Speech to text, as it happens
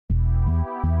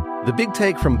The Big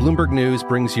Take from Bloomberg News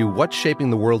brings you what's shaping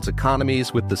the world's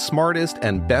economies with the smartest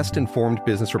and best-informed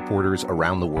business reporters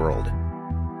around the world.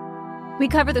 We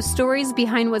cover the stories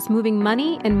behind what's moving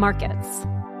money and markets.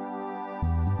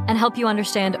 And help you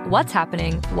understand what's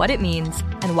happening, what it means,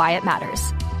 and why it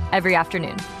matters. Every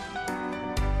afternoon.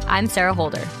 I'm Sarah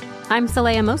Holder. I'm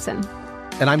Saleha Mohsin.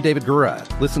 And I'm David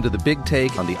Gura. Listen to The Big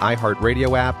Take on the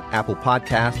iHeartRadio app, Apple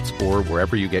Podcasts, or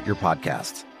wherever you get your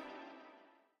podcasts.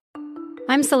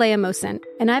 I'm Saleha Mohsin,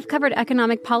 and I've covered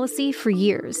economic policy for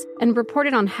years and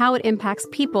reported on how it impacts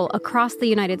people across the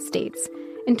United States.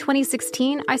 In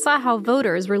 2016, I saw how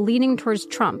voters were leaning towards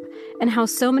Trump and how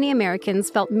so many Americans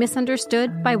felt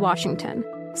misunderstood by Washington.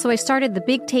 So I started The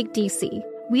Big Take DC.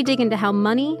 We dig into how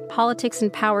money, politics,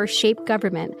 and power shape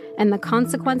government and the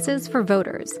consequences for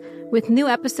voters. With new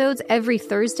episodes every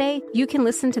Thursday, you can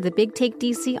listen to The Big Take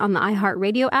DC on the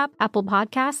iHeartRadio app, Apple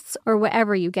Podcasts, or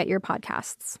wherever you get your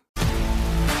podcasts.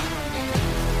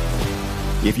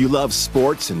 If you love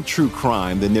sports and true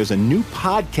crime, then there's a new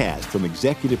podcast from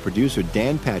executive producer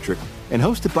Dan Patrick and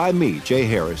hosted by me, Jay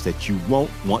Harris, that you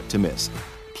won't want to miss.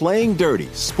 Playing Dirty: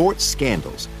 Sports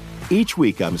Scandals. Each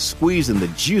week, I'm squeezing the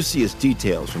juiciest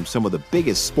details from some of the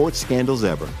biggest sports scandals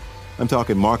ever. I'm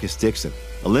talking Marcus Dixon,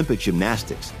 Olympic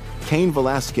gymnastics, Cain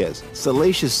Velasquez,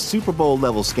 salacious Super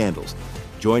Bowl-level scandals.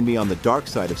 Join me on the dark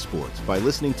side of sports by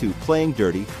listening to Playing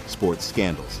Dirty: Sports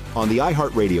Scandals on the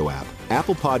iHeartRadio app,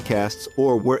 Apple Podcasts,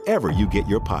 or wherever you get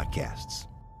your podcasts.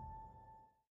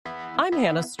 I'm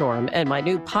Hannah Storm, and my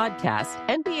new podcast,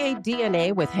 NBA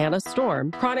DNA with Hannah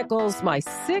Storm, chronicles my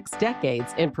 6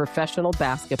 decades in professional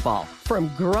basketball.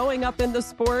 From growing up in the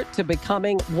sport to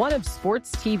becoming one of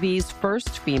sports TV's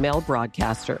first female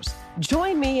broadcasters.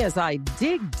 Join me as I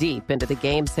dig deep into the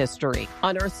game's history,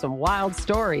 unearth some wild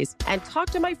stories, and talk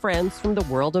to my friends from the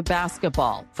world of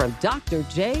basketball, from Dr.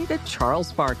 J to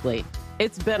Charles Barkley.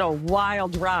 It's been a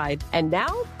wild ride, and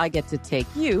now I get to take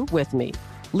you with me.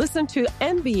 Listen to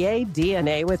NBA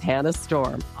DNA with Hannah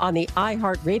Storm on the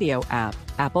iHeartRadio app,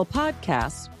 Apple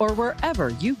Podcasts, or wherever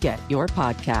you get your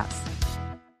podcasts.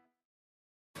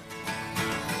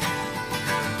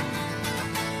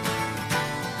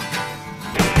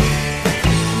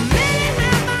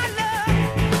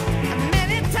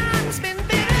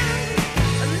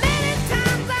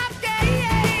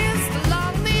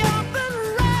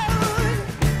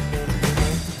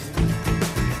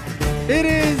 It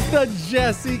is the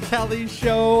Jesse Kelly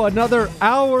Show, another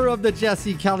hour of the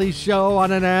Jesse Kelly Show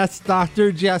on an Ask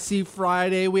Dr. Jesse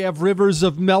Friday. We have rivers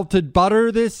of melted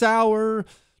butter this hour,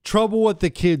 trouble at the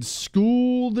kids'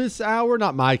 school this hour,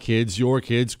 not my kids, your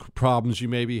kids, problems you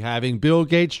may be having, Bill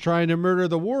Gates trying to murder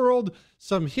the world,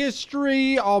 some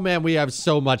history. Oh man, we have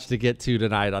so much to get to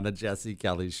tonight on the Jesse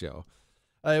Kelly Show.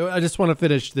 I just want to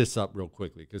finish this up real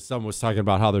quickly because someone was talking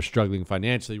about how they're struggling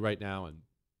financially right now, and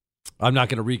I'm not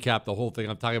going to recap the whole thing.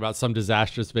 I'm talking about some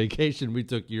disastrous vacation we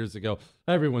took years ago.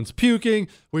 Everyone's puking.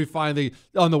 We finally,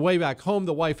 on the way back home,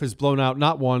 the wife has blown out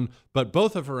not one, but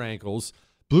both of her ankles,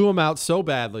 blew them out so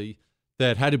badly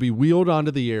that had to be wheeled onto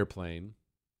the airplane.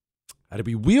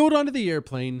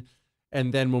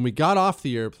 And then when we got off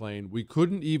the airplane, we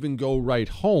couldn't even go right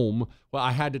home. Well,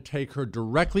 I had to take her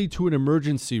directly to an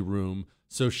emergency room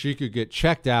so she could get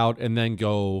checked out and then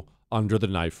go under the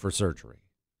knife for surgery.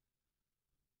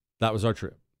 That was our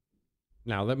trip.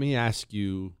 Now, let me ask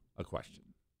you a question.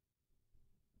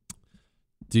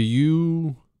 Do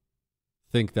you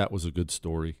think that was a good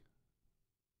story?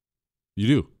 You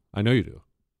do. I know you do.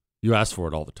 You ask for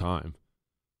it all the time.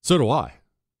 So do I.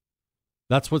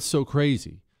 That's what's so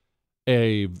crazy.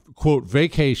 A, quote,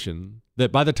 vacation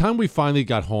that by the time we finally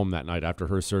got home that night after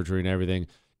her surgery and everything,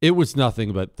 it was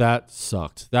nothing but that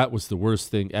sucked. That was the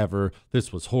worst thing ever.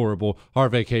 This was horrible. Our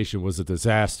vacation was a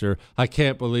disaster. I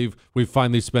can't believe we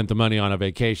finally spent the money on a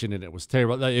vacation and it was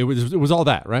terrible. It was all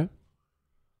that, right?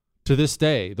 To this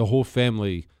day, the whole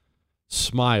family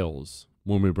smiles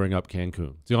when we bring up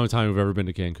Cancun. It's the only time we've ever been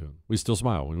to Cancun. We still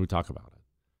smile when we talk about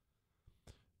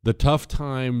it. The tough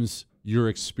times you're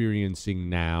experiencing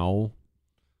now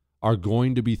are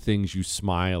going to be things you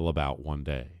smile about one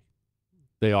day.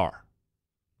 They are.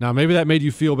 Now, maybe that made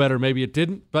you feel better, maybe it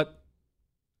didn't, but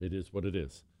it is what it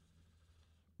is.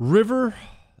 River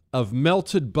of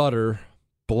melted butter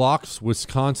blocks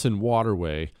Wisconsin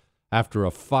waterway after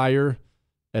a fire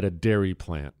at a dairy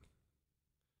plant.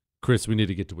 Chris, we need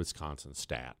to get to Wisconsin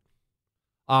stat.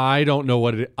 I don't know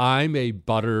what it is. I'm a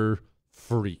butter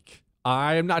freak.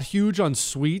 I am not huge on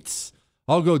sweets.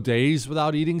 I'll go days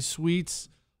without eating sweets.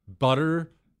 Butter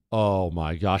Oh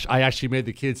my gosh. I actually made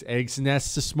the kids eggs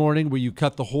nests this morning where you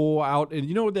cut the hole out. And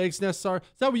you know what the eggs nests are?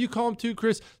 Is that what you call them too,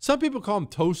 Chris? Some people call them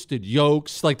toasted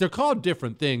yolks. Like they're called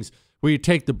different things where you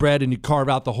take the bread and you carve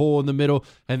out the hole in the middle.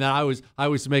 And then I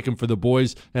always make them for the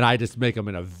boys, and I just make them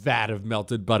in a vat of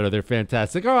melted butter. They're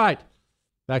fantastic. All right.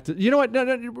 Back to, you know what? No,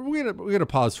 we're gonna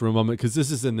pause for a moment because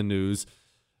this is in the news.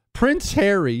 Prince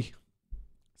Harry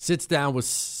sits down with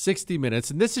 60 Minutes,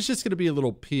 and this is just going to be a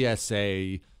little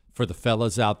PSA for the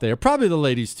fellas out there, probably the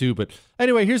ladies too. But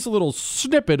anyway, here's a little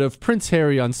snippet of Prince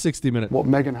Harry on 60 Minutes. What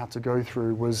Meghan had to go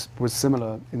through was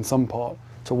similar in some part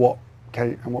to what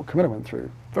Kate and what Camilla went through.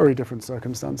 Very different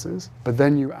circumstances. But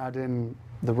then you add in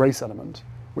the race element,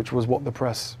 which was what the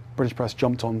British press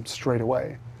jumped on straight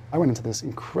away. I went into this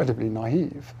incredibly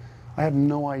naive. I had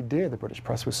no idea the British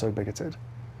press was so bigoted.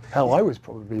 Hell, I was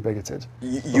probably bigoted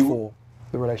before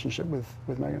the relationship with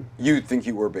Meghan. You think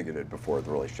you were bigoted before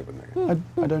the relationship with Meghan?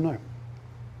 I don't know.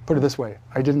 Put it this way,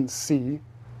 I didn't see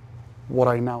what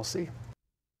I now see.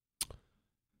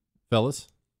 Fellas,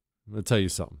 I'm going to tell you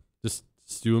something. Just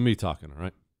you and me talking, all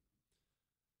right?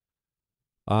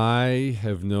 I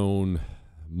have known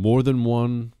more than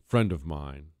one friend of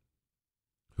mine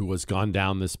who has gone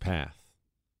down this path.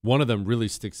 One of them really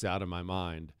sticks out in my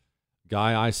mind.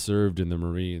 Guy I served in the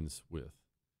Marines with.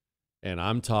 And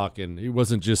I'm talking, he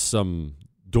wasn't just some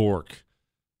dork.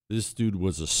 This dude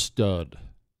was a stud.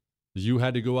 You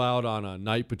had to go out on a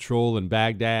night patrol in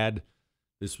Baghdad.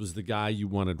 This was the guy you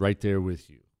wanted right there with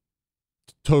you.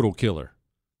 Total killer.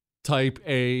 Type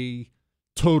A,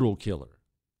 total killer.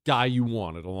 Guy you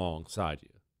wanted alongside you.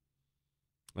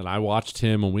 And I watched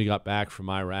him when we got back from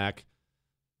Iraq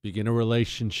begin a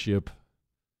relationship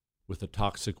with a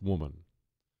toxic woman.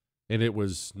 And it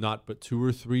was not but 2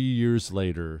 or 3 years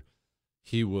later,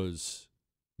 he was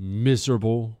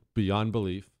miserable beyond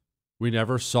belief. We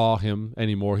never saw him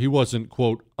anymore. He wasn't,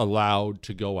 quote, allowed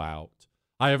to go out.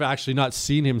 I have actually not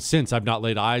seen him since. I've not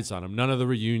laid eyes on him. None of the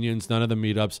reunions, none of the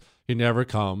meetups. He never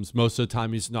comes. Most of the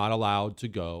time, he's not allowed to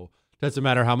go. Doesn't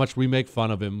matter how much we make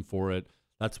fun of him for it.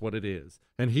 That's what it is.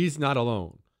 And he's not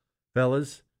alone.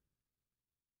 Fellas,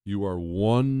 you are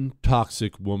one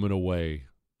toxic woman away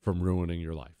from ruining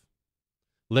your life.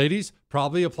 Ladies,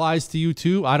 probably applies to you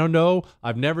too. I don't know.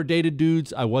 I've never dated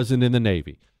dudes. I wasn't in the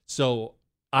Navy. So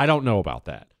I don't know about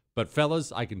that. But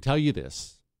fellas, I can tell you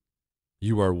this.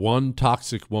 You are one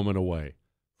toxic woman away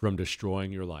from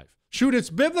destroying your life. Shoot, it's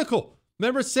biblical.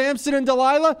 Remember Samson and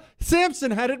Delilah?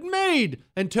 Samson had it made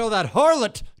until that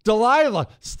harlot Delilah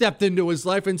stepped into his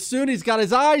life, and soon he's got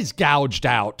his eyes gouged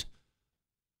out.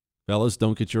 Fellas,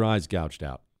 don't get your eyes gouged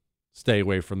out. Stay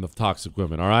away from the toxic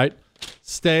women, all right?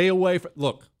 Stay away from,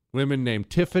 look, women named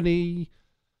Tiffany,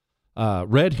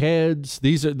 redheads.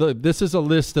 This is a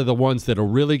list of the ones that'll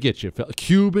really get you.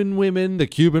 Cuban women, the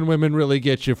Cuban women really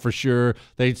get you for sure.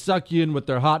 They suck you in with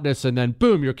their hotness, and then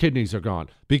boom, your kidneys are gone.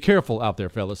 Be careful out there,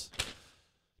 fellas.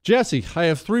 Jesse, I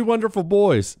have 3 wonderful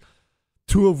boys,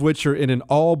 2 of which are in an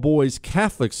all-boys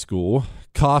Catholic school.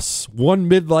 Costs 1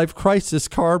 midlife crisis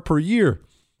card per year.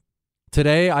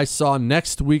 Today, I saw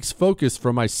next week's focus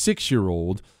for my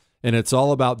 6-year-old, and it's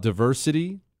all about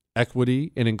diversity,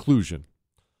 equity, and inclusion.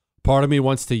 Part of me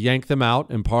wants to yank them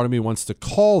out, and part of me wants to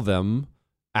call them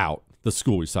out, the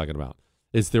school he's talking about.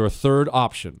 Is there a third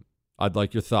option? I'd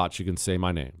like your thoughts. You can say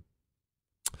my name.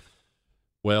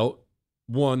 Well,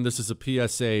 1, this is a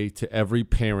PSA to every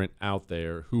parent out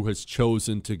there who has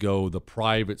chosen to go the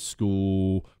private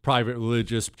school, private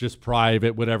religious, just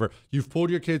private, whatever. You've pulled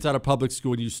your kids out of public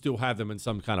school and you still have them in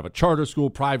some kind of a charter school,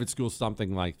 private school,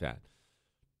 something like that.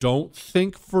 Don't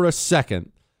think for a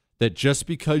second that just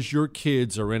because your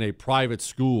kids are in a private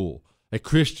school, a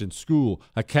Christian school,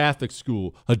 a Catholic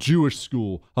school, a Jewish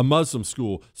school, a Muslim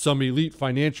school, some elite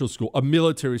financial school, a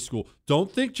military school,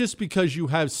 don't think just because you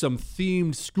have some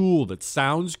themed school that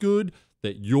sounds good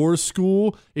that your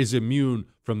school is immune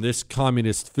from this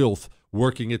communist filth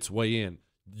working its way in.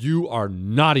 You are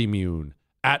not immune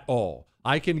at all.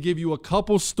 I can give you a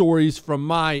couple stories from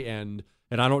my end,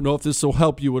 and I don't know if this will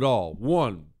help you at all.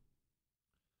 1,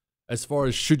 as far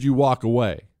as should you walk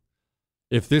away,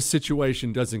 if this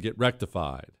situation doesn't get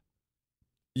rectified,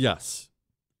 yes,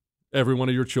 every one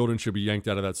of your children should be yanked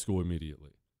out of that school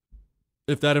immediately.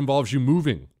 If that involves you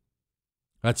moving,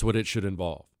 that's what it should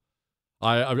involve.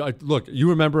 I look, you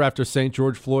remember after St.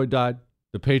 George Floyd died,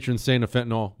 the patron saint of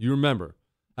fentanyl, you remember,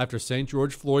 after St.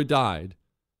 George Floyd died,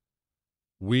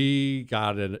 we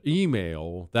got an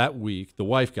email that week, the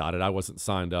wife got it, I wasn't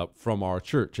signed up, from our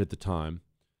church at the time.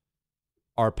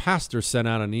 Our pastor sent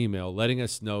out an email letting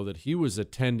us know that he was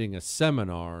attending a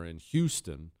seminar in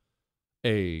Houston,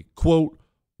 a, quote,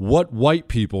 what white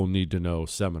people need to know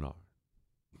seminar.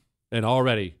 And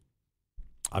already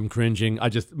I'm cringing.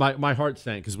 My heart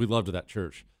sank because we loved that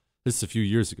church. This is a few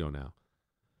years ago now.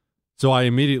 So I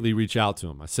immediately reach out to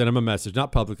him. I sent him a message,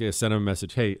 not publicly. I sent him a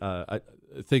message. Hey, I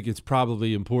think it's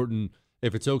probably important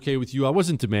if it's okay with you. I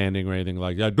wasn't demanding or anything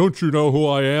like that. Don't you know who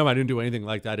I am? I didn't do anything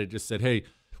like that. I just said, hey,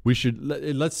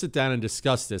 let's sit down and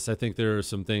discuss this. I think there are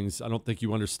some things. I don't think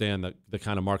you understand the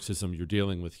kind of Marxism you're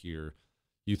dealing with here.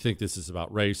 You think this is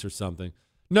about race or something.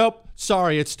 Nope.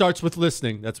 Sorry. It starts with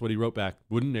listening. That's what he wrote back.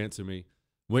 Wouldn't answer me.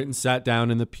 Went and sat down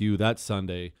in the pew that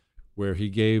Sunday where he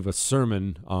gave a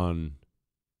sermon on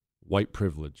white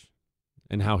privilege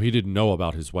and how he didn't know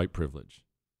about his white privilege.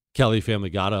 Kelly family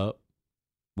got up,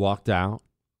 walked out,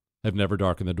 have never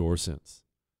darkened the door since.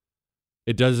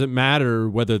 It doesn't matter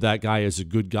whether that guy is a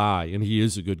good guy, and he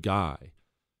is a good guy.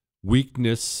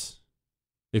 Weakness,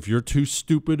 if you're too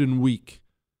stupid and weak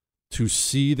to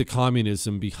see the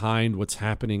communism behind what's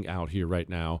happening out here right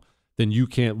now, then you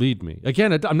can't lead me.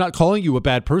 Again, I'm not calling you a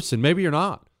bad person. Maybe you're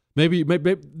not. Maybe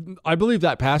I believe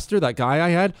that pastor, that guy I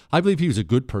had, I believe he was a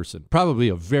good person. Probably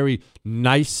a very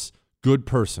nice, good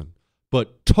person,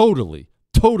 but totally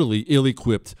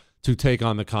ill-equipped to take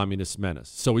on the communist menace.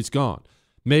 So he's gone.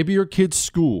 Maybe your kid's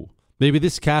school, maybe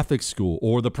this Catholic school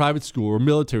or the private school or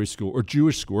military school or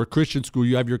Jewish school or Christian school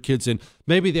you have your kids in,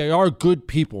 maybe they are good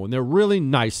people and they're really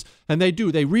nice and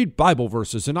they read Bible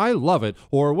verses and I love it.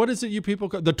 Or what is it you people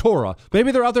call the Torah?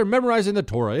 Maybe they're out there memorizing the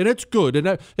Torah and it's good.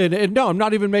 And no, I'm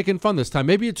not even making fun this time.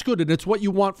 Maybe it's good and it's what you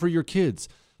want for your kids.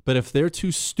 But if they're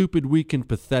too stupid, weak, and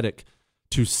pathetic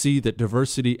to see that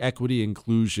diversity, equity,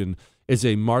 inclusion is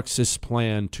a Marxist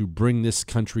plan to bring this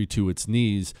country to its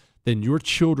knees, then your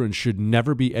children should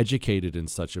never be educated in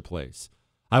such a place.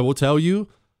 I will tell you,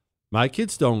 my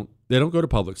kids don't go to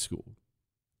public school.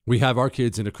 We have our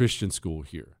kids in a Christian school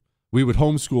here. We would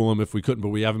homeschool them if we couldn't, but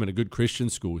we have them in a good Christian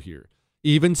school here.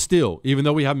 Even still, even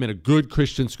though we have them in a good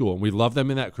Christian school and we love them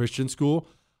in that Christian school,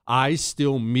 I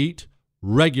still meet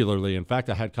regularly. In fact,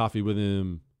 I had coffee with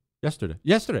him yesterday.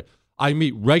 I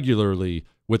meet regularly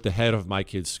with the head of my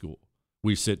kid's school.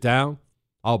 We sit down,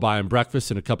 I'll buy him breakfast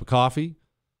and a cup of coffee,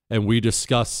 and we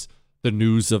discuss the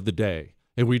news of the day,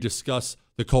 and we discuss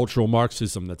the cultural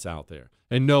Marxism that's out there.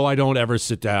 And no, I don't ever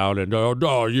sit down and,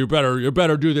 no, you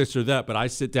better do this or that. But I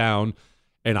sit down,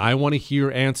 and I want to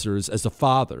hear answers as a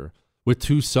father with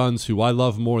two sons who I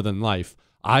love more than life.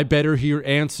 I better hear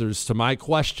answers to my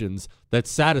questions that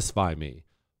satisfy me,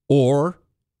 or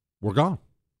we're gone.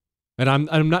 And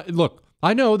I'm not, look,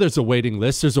 I know there's a waiting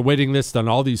list. There's a waiting list on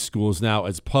all these schools now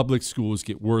as public schools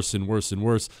get worse and worse and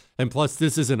worse. And plus,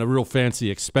 this isn't a real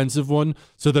fancy, expensive one.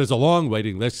 So there's a long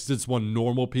waiting list because it's one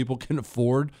normal people can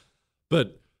afford.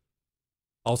 But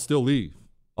I'll still leave.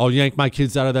 I'll yank my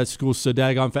kids out of that school so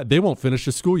daggone fast. They won't finish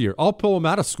the school year. I'll pull them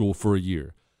out of school for a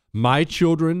year. My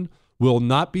children will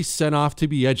not be sent off to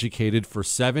be educated for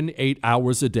 7-8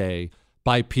 hours a day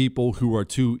by people who are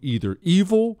too either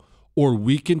evil or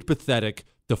weak and pathetic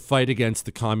to fight against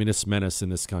the communist menace in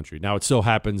this country. Now, it so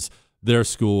happens their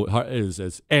school is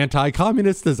as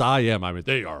anti-communist as I am. I mean,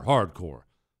 they are hardcore,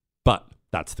 but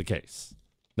that's the case.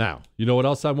 Now, you know what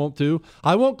else I won't do?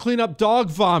 I won't clean up dog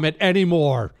vomit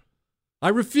anymore. I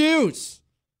refuse,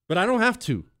 but I don't have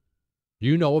to.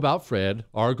 You know about Fred,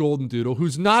 our golden doodle,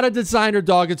 who's not a designer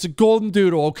dog. It's a golden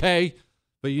doodle, okay?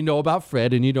 But you know about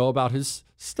Fred, and you know about his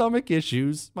stomach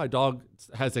issues. My dog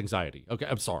has anxiety. Okay,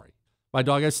 I'm sorry. My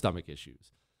dog has stomach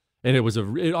issues. And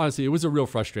honestly, it was a real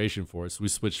frustration for us. We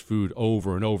switched food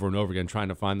over and over and over again, trying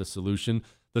to find the solution.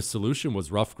 The solution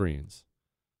was Rough Greens.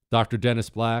 Dr. Dennis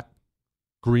Black,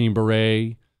 Green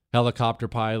Beret, helicopter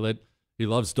pilot. He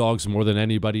loves dogs more than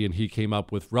anybody, and he came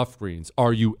up with Rough Greens,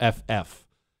 RUFF.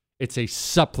 It's a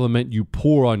supplement you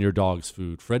pour on your dog's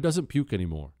food. Fred doesn't puke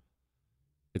anymore.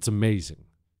 It's amazing.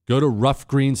 Go to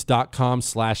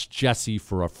roughgreens.com/Jesse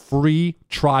for a free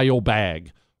trial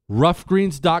bag.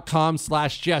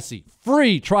 roughgreens.com/Jesse.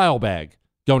 Free trial bag.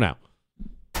 Go now.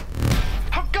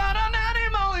 I've got an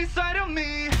animal inside of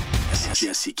me. This is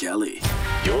Jesse Kelly.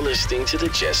 You're listening to The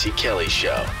Jesse Kelly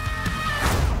Show.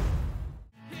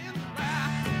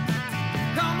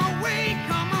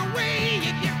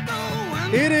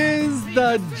 It is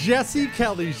the Jesse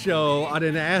Kelly Show on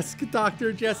an Ask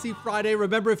Dr. Jesse Friday.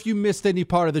 Remember, if you missed any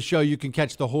part of the show, you can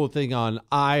catch the whole thing on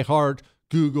iHeart,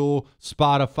 Google,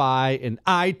 Spotify, and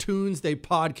iTunes. They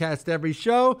podcast every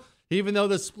show, even though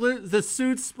the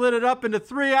Suits split it up into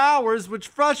 3 hours, which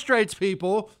frustrates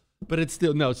people. But it's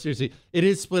still, no, seriously, it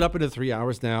is split up into 3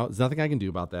 hours now. There's nothing I can do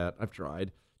about that. I've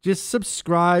tried. Just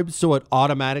subscribe so it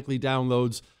automatically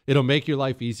downloads It'll make your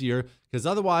life easier, because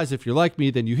otherwise, if you're like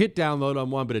me, then you hit download on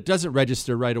one, but it doesn't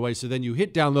register right away. So then you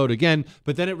hit download again,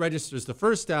 but then it registers the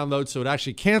first download, so it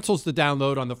actually cancels the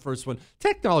download on the first one.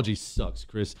 Technology sucks,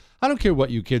 Chris. I don't care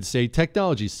what you kids say.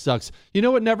 Technology sucks. You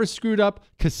know what never screwed up?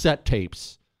 Cassette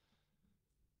tapes.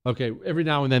 Okay, every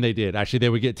now and then they did. Actually, they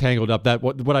would get tangled up. That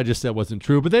what I just said wasn't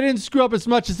true, but they didn't screw up as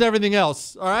much as everything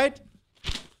else. All right?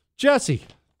 Jesse,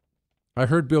 I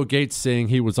heard Bill Gates saying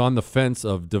he was on the fence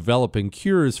of developing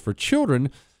cures for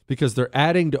children because they're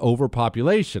adding to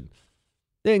overpopulation.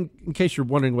 In case you're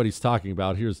wondering what he's talking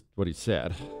about, here's what he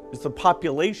said. Is the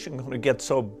population going to get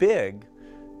so big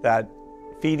that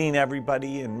feeding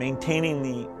everybody and maintaining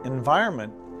the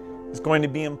environment is going to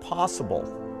be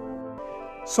impossible?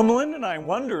 So Melinda and I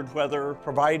wondered whether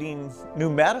providing new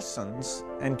medicines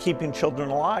and keeping children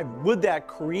alive, would that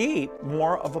create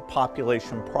more of a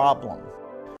population problem?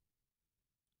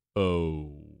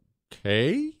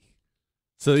 Okay.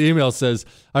 So the email says,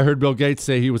 I heard Bill Gates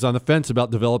say he was on the fence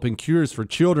about developing cures for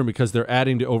children because they're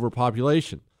adding to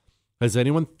overpopulation. Has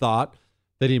anyone thought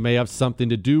that he may have something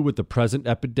to do with the present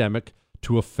epidemic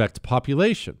to affect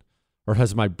population? Or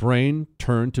has my brain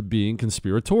turned to being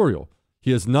conspiratorial?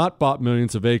 He has not bought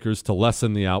millions of acres to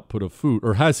lessen the output of food.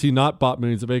 Or has he not bought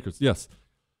millions of acres? Yes.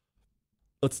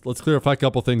 Let's clarify a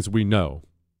couple things we know.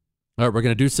 All right, we're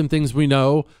going to do some things we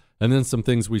know and then some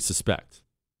things we suspect.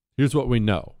 Here's what we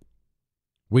know.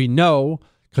 We know,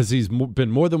 because he's been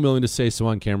more than willing to say so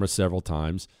on camera several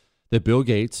times, that Bill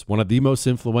Gates, one of the most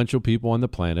influential people on the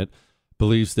planet,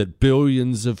 believes that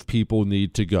billions of people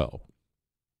need to go.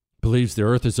 Believes the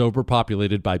earth is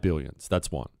overpopulated by billions.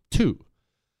 That's one. Two,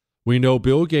 we know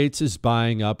Bill Gates is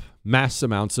buying up mass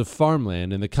amounts of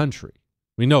farmland in the country.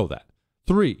 We know that.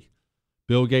 Three,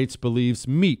 Bill Gates believes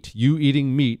meat, you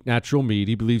eating meat, natural meat,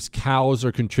 he believes cows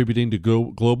are contributing to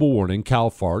global warming, cow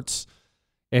farts,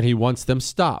 and he wants them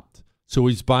stopped. So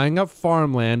he's buying up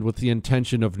farmland with the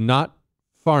intention of not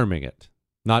farming it,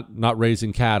 not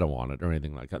raising cattle on it or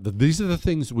anything like that. These are the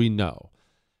things we know.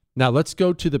 Now let's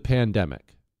go to the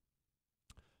pandemic.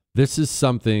 This is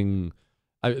something...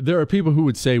 there are people who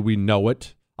would say we know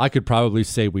it. I could probably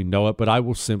say we know it, but I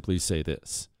will simply say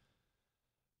this.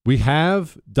 We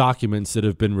have documents that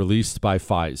have been released by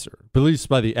Pfizer, released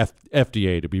by the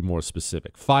FDA to be more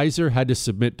specific. Pfizer had to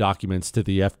submit documents to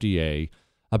the FDA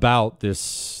about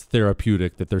this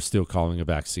therapeutic that they're still calling a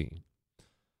vaccine.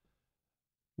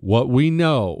 What we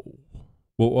know,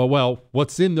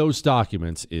 what's in those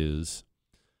documents is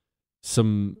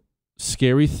some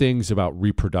scary things about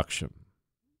reproduction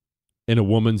and a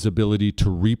woman's ability to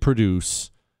reproduce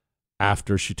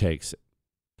after she takes it.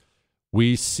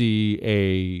 We've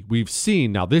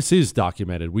seen, now this is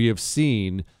documented, we have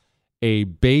seen a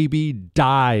baby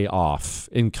die off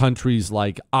in countries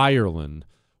like Ireland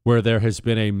where there has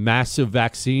been a massive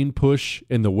vaccine push.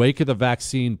 In the wake of the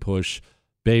vaccine push,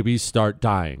 babies start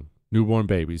dying. Newborn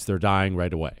babies, they're dying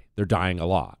right away. They're dying a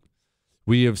lot.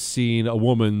 We have seen a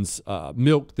woman's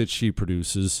milk that she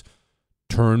produces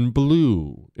turn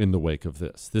blue in the wake of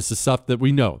this. This is stuff that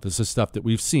we know. This is stuff that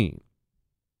we've seen.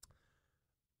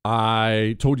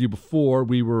 I told you before,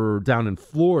 we were down in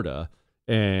Florida,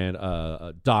 and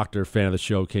a doctor, fan of the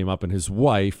show, came up, and his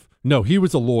wife, no, he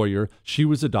was a lawyer, she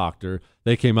was a doctor.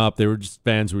 They came up, they were just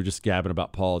fans who were just gabbing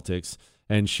about politics,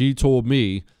 and she told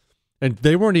me, and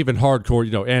they weren't even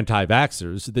hardcore,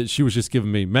 anti-vaxxers, that she was just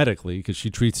giving me medically, because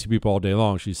she treats people all day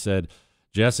long. She said,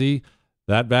 Jesse,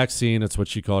 that vaccine, that's what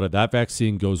she called it, that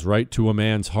vaccine goes right to a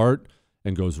man's heart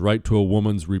and goes right to a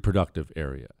woman's reproductive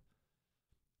area.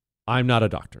 I'm not a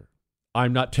doctor.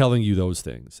 I'm not telling you those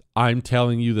things. I'm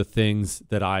telling you the things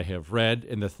that I have read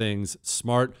and the things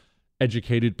smart,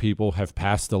 educated people have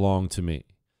passed along to me.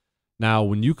 Now,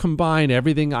 when you combine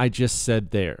everything I just said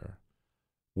there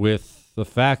with the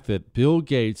fact that Bill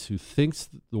Gates, who thinks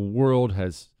the world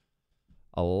has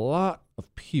a lot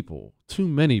of people, too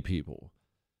many people,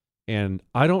 and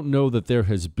I don't know that there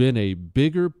has been a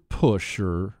bigger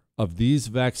pusher of these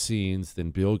vaccines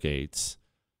than Bill Gates.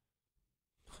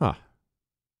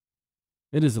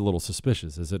 It is a little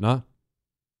suspicious, is it not?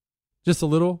 Just a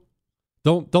little?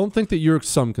 Don't think that you're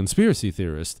some conspiracy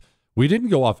theorist. We didn't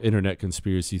go off internet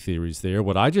conspiracy theories there.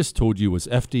 What I just told you was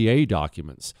FDA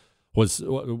documents, was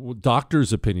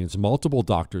doctors' opinions, multiple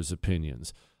doctors'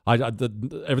 opinions.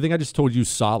 Everything I just told you is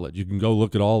solid. You can go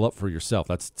look it all up for yourself.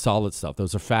 That's solid stuff.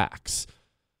 Those are facts.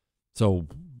 So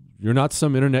you're not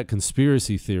some internet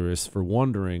conspiracy theorist for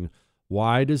wondering,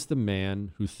 why does the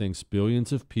man who thinks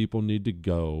billions of people need to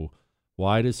go,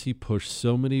 why does he push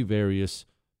so many various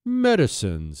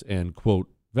medicines and, quote,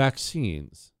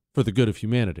 vaccines for the good of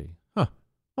humanity?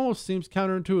 Almost seems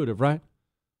counterintuitive, right?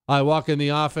 I walk in the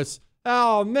office,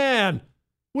 Oh, man.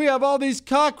 We have all these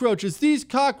cockroaches. These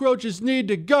cockroaches need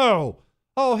to go.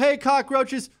 Oh, hey,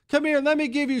 cockroaches, come here. Let me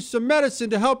give you some medicine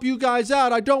to help you guys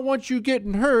out. I don't want you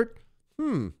getting hurt.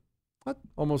 That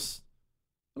almost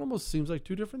seems like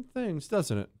two different things,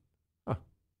 doesn't it? Huh.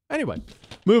 Anyway,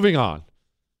 moving on.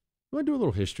 You want to do a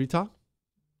little history talk?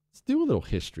 Let's do a little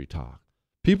history talk.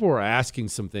 People are asking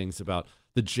some things about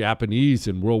the Japanese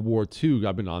in World War II.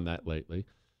 I've been on that lately.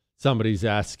 Somebody's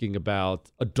asking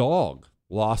about a dog.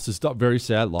 Lost his dog. Very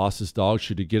sad. Lost his dog.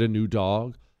 Should he get a new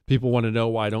dog? People want to know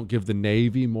why I don't give the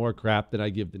Navy more crap than I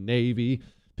give the Navy.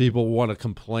 People want to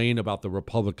complain about the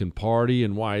Republican Party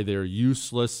and why they're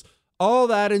useless. All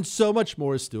that and so much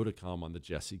more is still to come on the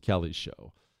Jesse Kelly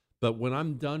Show. But when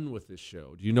I'm done with this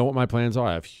show, do you know what my plans are?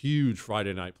 I have huge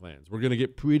Friday night plans. We're going to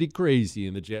get pretty crazy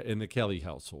in the Kelly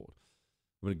household.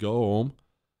 I'm going to go home.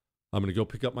 I'm going to go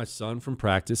pick up my son from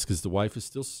practice because the wife is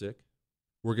still sick.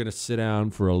 We're going to sit down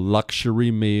for a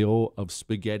luxury meal of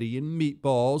spaghetti and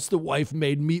meatballs. The wife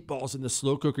made meatballs in the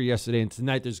slow cooker yesterday, and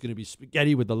tonight there's going to be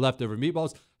spaghetti with the leftover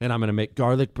meatballs, and I'm going to make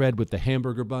garlic bread with the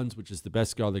hamburger buns, which is the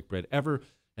best garlic bread ever.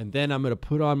 And then I'm going to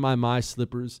put on my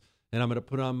slippers, and I'm going to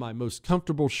put on my most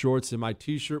comfortable shorts and my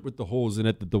T-shirt with the holes in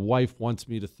it that the wife wants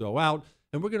me to throw out,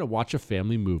 and we're going to watch a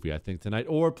family movie, I think, tonight,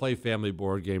 or play family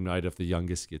board game night if the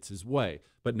youngest gets his way.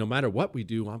 But no matter what we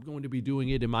do, I'm going to be doing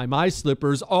it in my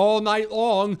slippers all night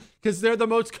long because they're the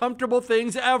most comfortable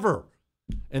things ever.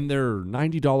 And they're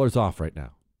 $90 off right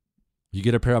now. You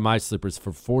get a pair of my slippers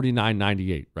for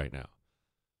 $49.98 right now.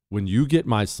 When you get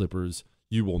my slippers,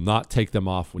 you will not take them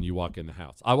off when you walk in the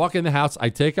house. I walk in the house, I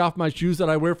take off my shoes that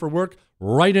I wear for work,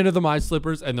 right into the my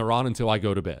slippers, and they're on until I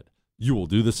go to bed. You will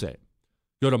do the same.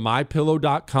 Go to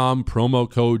mypillow.com, promo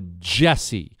code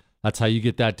Jesse. That's how you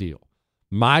get that deal.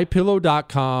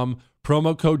 mypillow.com,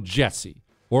 promo code Jesse.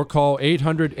 Or call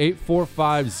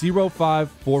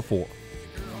 800-845-0544.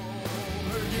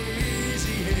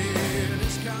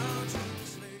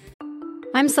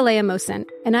 I'm Saleha Mohsin,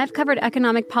 and I've covered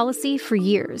economic policy for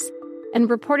years and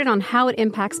reported on how it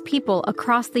impacts people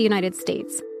across the United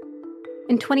States.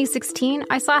 In 2016,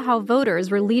 I saw how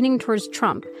voters were leaning towards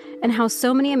Trump and how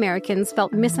so many Americans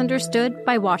felt misunderstood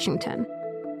by Washington.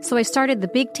 So I started the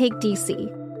Big Take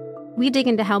DC. We dig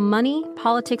into how money,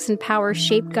 politics, and power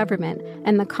shape government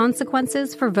and the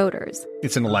consequences for voters.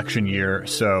 It's an election year,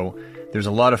 so there's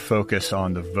a lot of focus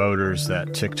on the voters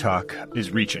that TikTok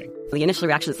is reaching. The initial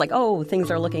reaction is like, oh,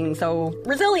 things are looking so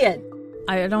resilient.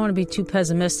 I don't want to be too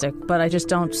pessimistic, but I just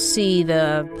don't see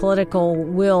the political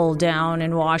will down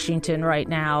in Washington right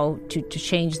now to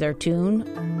change their tune.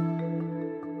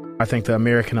 I think the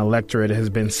American electorate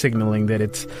has been signaling that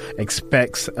it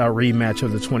expects a rematch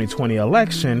of the 2020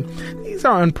 election. These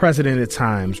are unprecedented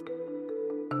times.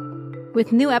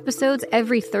 With new episodes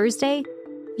every Thursday,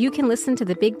 you can listen to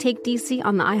the Big Take DC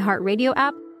on the iHeartRadio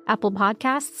app, Apple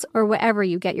Podcasts, or wherever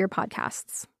you get your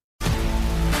podcasts.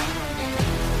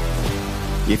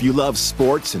 If you love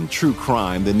sports and true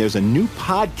crime, then there's a new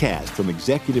podcast from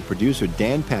executive producer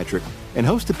Dan Patrick and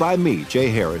hosted by me, Jay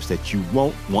Harris, that you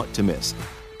won't want to miss.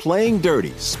 Playing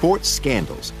Dirty: Sports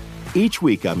Scandals. Each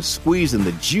week, I'm squeezing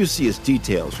the juiciest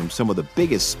details from some of the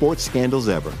biggest sports scandals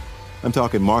ever. I'm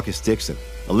talking Marcus Dixon,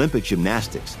 Olympic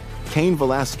gymnastics, Cain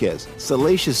Velasquez,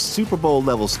 salacious Super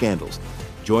Bowl-level scandals.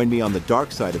 Join me on the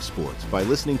dark side of sports by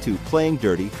listening to Playing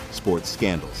Dirty: Sports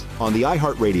Scandals on the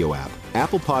iHeartRadio app,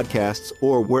 Apple Podcasts,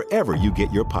 or wherever you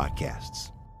get your podcasts.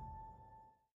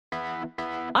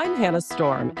 I'm Hannah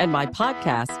Storm, and my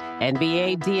podcast,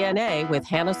 NBA DNA with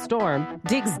Hannah Storm,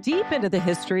 digs deep into the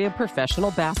history of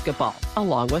professional basketball,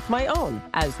 along with my own,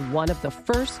 as one of the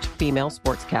first female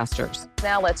sportscasters.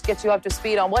 Now let's get you up to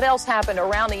speed on what else happened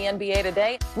around the NBA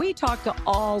today. We talk to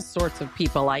all sorts of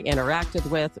people I interacted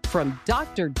with, from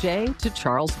Dr. J to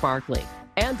Charles Barkley,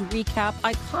 and recap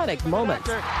iconic moments.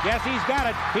 Yes, he's got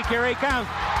it. Here he comes.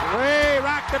 Way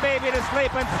rock the baby to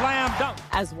sleep and slam dunk.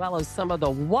 As well as some of the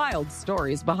wild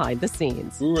stories behind the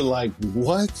scenes. We were like,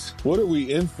 what? What are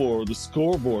we in for? The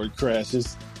scoreboard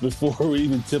crashes before we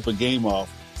even tip a game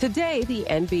off. Today, the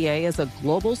NBA is a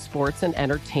global sports and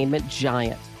entertainment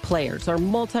giant. Players are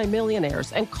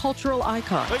multimillionaires and cultural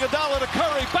icons. Iguodala to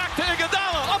Curry, back to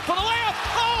Iguodala, up for the layup.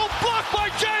 Oh, blocked by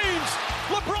James.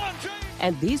 LeBron James.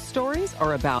 And these stories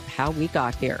are about how we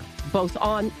got here, both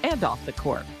on and off the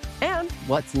court. And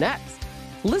what's next?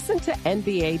 Listen to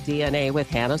NBA DNA with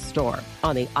Hannah Storm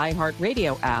on the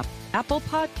iHeartRadio app, Apple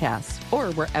Podcasts,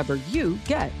 or wherever you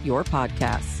get your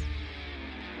podcasts.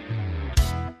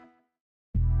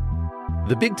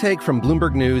 The Big Take from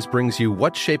Bloomberg News brings you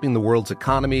what's shaping the world's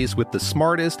economies with the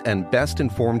smartest and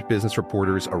best-informed business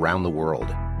reporters around the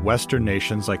world. Western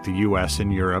nations like the U.S.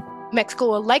 and Europe Mexico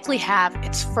will likely have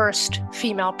its first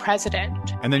female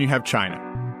president. And then you have China.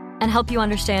 And help you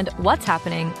understand what's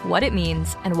happening, what it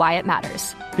means, and why it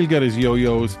matters. He'll get his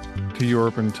yo-yos to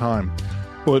Europe in time.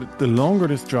 But the longer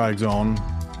this drags on,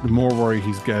 the more worry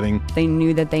he's getting. They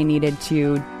knew that they needed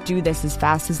to do this as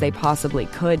fast as they possibly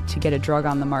could to get a drug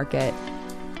on the market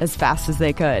as fast as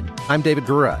they could. I'm David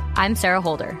Gura. I'm Sarah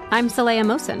Holder. I'm Saleha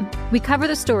Mohsin. We cover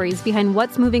the stories behind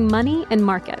what's moving money and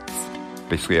markets.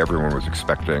 Basically, everyone was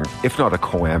expecting, if not a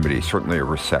calamity, certainly a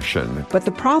recession. But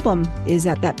the problem is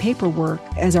that paperwork,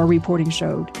 as our reporting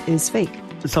showed, is fake.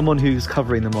 As someone who's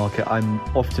covering the market, I'm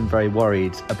often very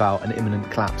worried about an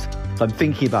imminent collapse. So I'm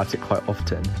thinking about it quite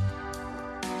often.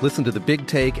 Listen to The Big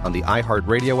Take on the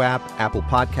iHeartRadio app, Apple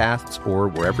Podcasts, or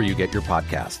wherever you get your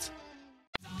podcasts.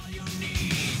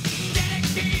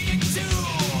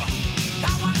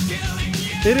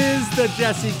 It is the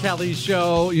Jesse Kelly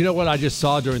Show. You know what I just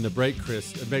saw during the break,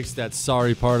 Chris? It makes that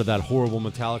sorry part of that horrible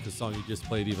Metallica song you just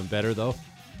played even better, though.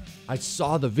 I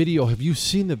saw the video. Have you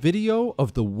seen the video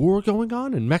of the war going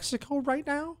on in Mexico right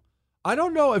now? I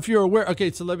don't know if you're aware. Okay,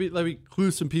 so let me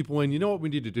clue some people in. You know what we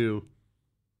need to do?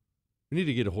 We need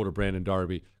to get a hold of Brandon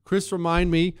Darby. Chris, remind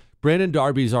me. Brandon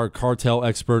Darby's our cartel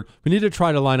expert. We need to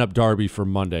try to line up Darby for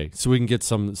Monday so we can get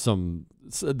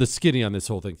the skinny on this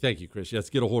whole thing. Thank you, Chris. Yes,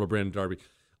 get a hold of Brandon Darby.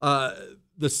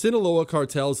 The Sinaloa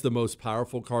cartel is the most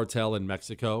powerful cartel in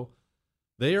Mexico.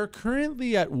 They are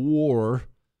currently at war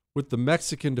with the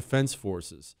Mexican Defense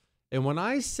Forces. And when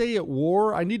I say at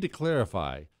war, I need to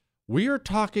clarify. We are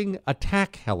talking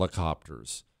attack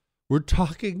helicopters. We're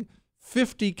talking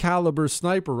 50 caliber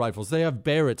sniper rifles. They have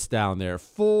Barretts down there,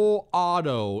 full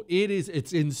auto.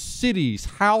 It's in cities,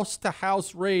 house to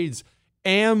house raids,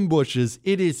 ambushes.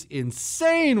 It is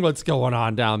insane what's going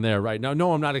on down there right now.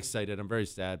 No, I'm not excited. I'm very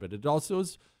sad, but it also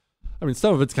is,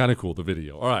 some of it's kind of cool, the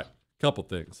video. All right, couple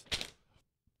things.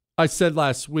 I said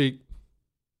last week,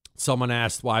 someone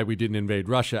asked why we didn't invade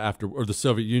Russia or the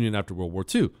Soviet Union after World War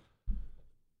II.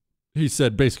 He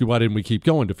said, basically, why didn't we keep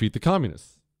going, defeat the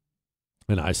communists?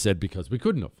 And I said, because we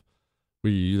couldn't have.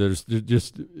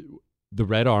 The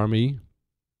Red Army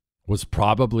was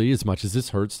probably, as much as this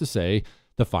hurts to say,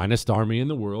 the finest army in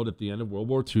the world at the end of World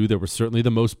War II. They were certainly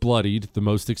the most bloodied, the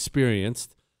most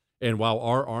experienced. And while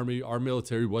our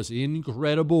military was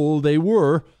incredible,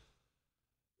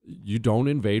 you don't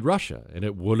invade Russia. And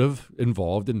it would have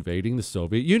involved invading the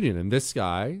Soviet Union. And this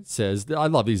guy says, I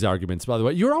love these arguments, by the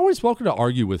way. You're always welcome to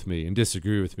argue with me and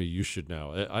disagree with me. You should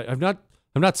know. I'm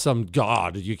not some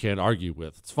god you can't argue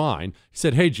with. It's fine. He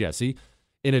said, hey, Jesse,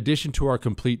 in addition to our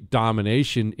complete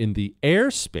domination in the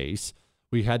airspace,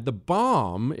 we had the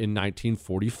bomb in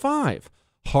 1945.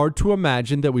 Hard to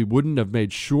imagine that we wouldn't have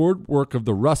made short work of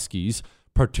the Ruskies,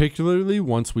 particularly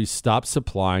once we stopped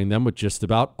supplying them with just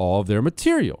about all of their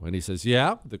material. And he says,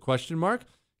 yeah, the question mark?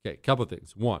 Okay, couple of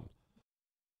things. One,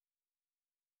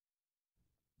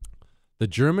 the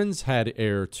Germans had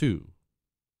air too.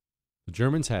 The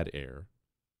Germans had air.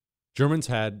 Germans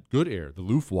had good air, the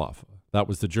Luftwaffe. That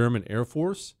was the German Air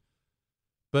Force.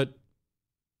 But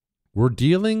we're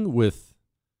dealing with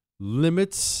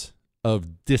limits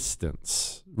of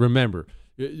distance. Remember,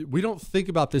 we don't think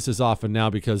about this as often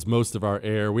now because most of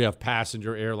our we have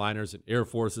passenger airliners and air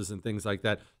forces and things like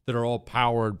that are all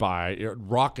powered by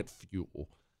rocket fuel.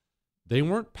 They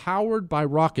weren't powered by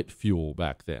rocket fuel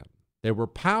back then. They were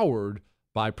powered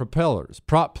by propellers,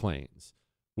 prop planes,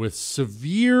 with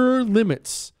severe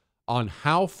limits on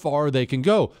how far they can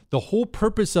go. The whole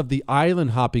purpose of the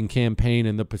island hopping campaign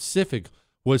in the Pacific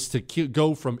was to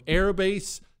go from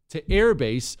airbase to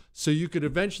airbase so you could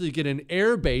eventually get an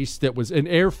airbase that was an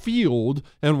airfield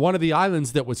and one of the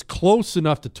islands that was close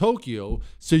enough to Tokyo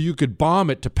so you could bomb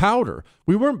it to powder.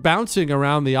 We weren't bouncing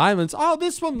around the islands. Oh,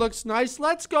 this one looks nice.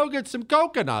 Let's go get some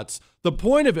coconuts. The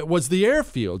point of it was the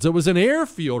airfields. It was an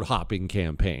airfield hopping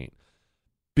campaign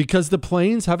because the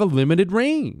planes have a limited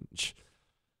range.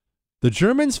 The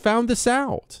Germans found this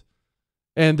out.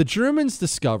 And the Germans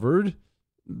discovered,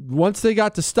 once they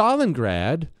got to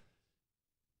Stalingrad,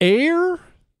 air,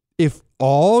 if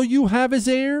all you have is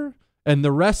air and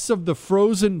the rest of the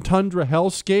frozen tundra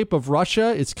hellscape of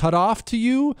Russia is cut off to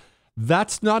you,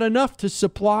 that's not enough to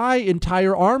supply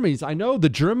entire armies. I know the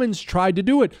Germans tried to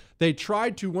do it. They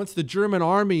tried to, once the German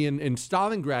army in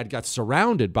Stalingrad got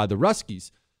surrounded by the Ruskies,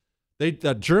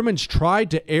 the Germans tried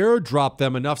to airdrop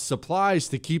them enough supplies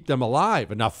to keep them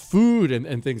alive, enough food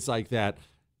and things like that.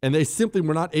 And they simply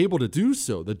were not able to do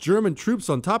so. The German troops,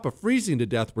 on top of freezing to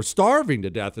death, were starving to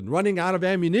death and running out of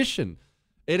ammunition.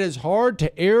 It is hard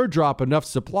to airdrop enough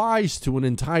supplies to an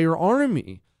entire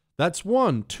army. That's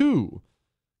one. Two,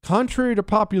 contrary to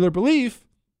popular belief,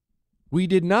 We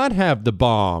did not have the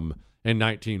bomb in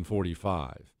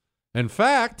 1945. In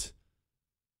fact,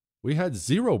 we had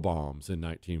 0 bombs in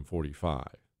 1945.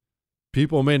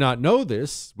 People may not know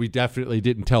this. We definitely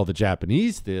didn't tell the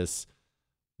Japanese this.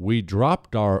 We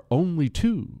dropped our only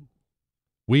 2.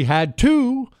 We had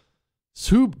 2.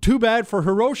 Too bad for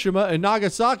Hiroshima and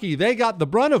Nagasaki. They got the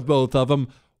brunt of both of them.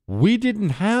 We didn't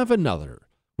have another.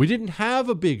 We didn't have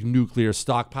a big nuclear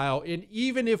stockpile. And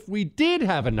even if we did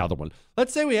have another one,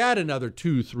 let's say we had another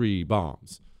 2-3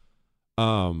 bombs.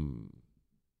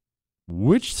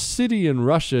 Which city in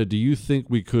Russia do you think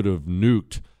we could have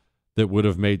nuked that would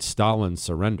have made Stalin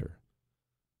surrender?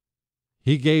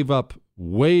 He gave up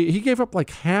like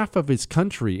half of his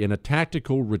country in a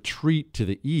tactical retreat to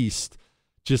the east,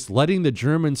 just letting the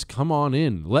Germans come on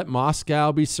in, let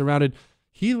Moscow be surrounded.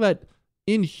 He let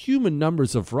inhuman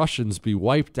numbers of Russians be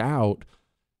wiped out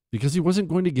because he wasn't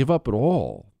going to give up at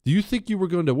all. Do you think you were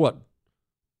going to,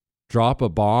 drop a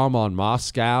bomb on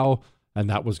Moscow and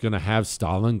that was going to have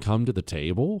Stalin come to the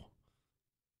table?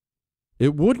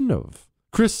 It wouldn't have.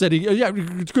 Chris said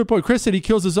it's a good point. Chris said he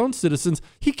kills his own citizens.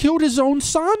 He killed his own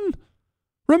son.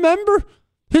 Remember?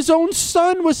 His own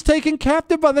son was taken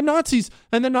captive by the Nazis,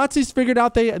 and the Nazis figured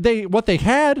out what they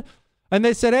had, and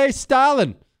they said, "Hey,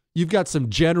 Stalin, you've got some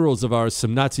generals of ours,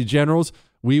 some Nazi generals.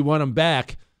 We want them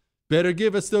back. Better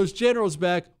give us those generals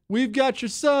back. We've got your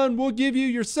son. We'll give you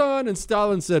your son." And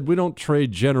Stalin said, "We don't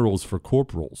trade generals for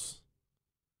corporals."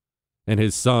 And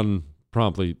his son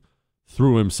promptly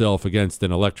threw himself against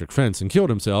an electric fence and killed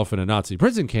himself in a Nazi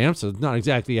prison camp. So it's not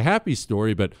exactly a happy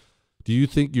story, but do you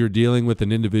think you're dealing with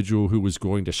an individual who was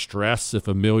going to stress if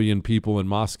 1 million people in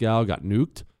Moscow got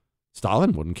nuked?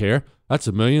 Stalin wouldn't care. That's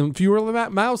 1 million fewer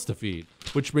mouths to feed.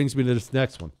 Which brings me to this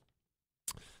next one.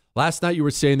 Last night you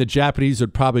were saying the Japanese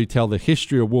would probably tell the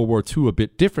history of World War II a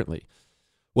bit differently.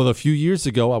 Well, a few years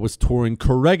ago, I was touring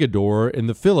Corregidor in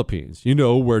the Philippines. You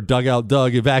know, where Dugout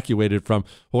Doug evacuated from.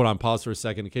 Hold on, pause for a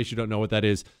second. In case you don't know what that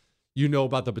is, you know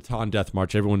about the Bataan Death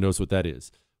March. Everyone knows what that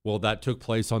is. Well, that took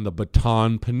place on the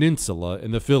Bataan Peninsula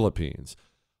in the Philippines.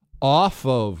 Right off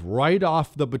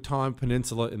the Bataan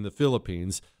Peninsula in the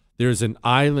Philippines, there's an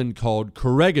island called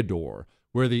Corregidor,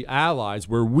 where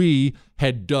we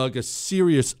had dug a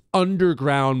serious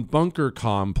underground bunker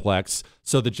complex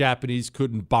so the Japanese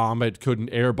couldn't bomb it, couldn't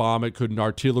air bomb it, couldn't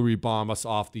artillery bomb us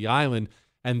off the island.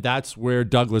 And that's where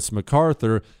Douglas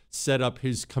MacArthur set up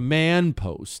his command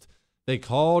post.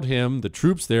 The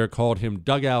troops there called him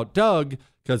Dugout Doug,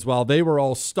 because while they were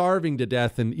all starving to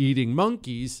death and eating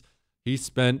monkeys, he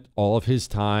spent all of his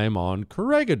time on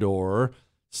Corregidor,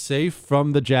 safe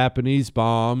from the Japanese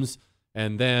bombs.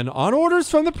 And then on orders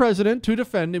from the president to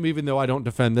defend him, even though I don't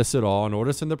defend this at all, on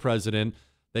orders from the president,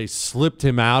 they slipped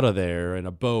him out of there in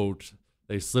a boat.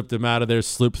 They slipped him out of there,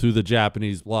 slipped through the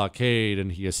Japanese blockade,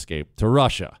 and he escaped to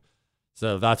Russia.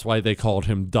 So that's why they called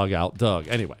him Dugout Doug.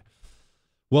 Anyway.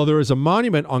 Well, there is a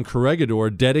monument on Corregidor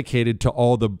dedicated to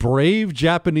all the brave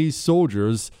Japanese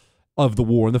soldiers of the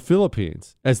war in the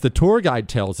Philippines. As the tour guide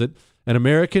tells it, an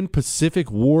American Pacific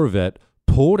War vet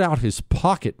pulled out his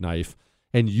pocket knife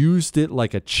and used it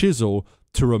like a chisel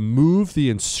to remove the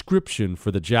inscription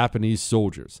for the Japanese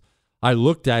soldiers. I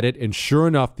looked at it, and sure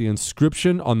enough, the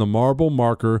inscription on the marble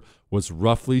marker was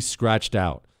roughly scratched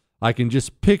out. I can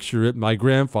just picture it, my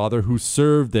grandfather, who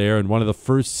served there in one of the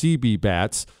first CB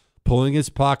bats, pulling his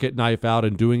pocket knife out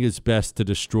and doing his best to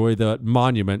destroy the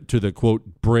monument to the,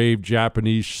 quote, brave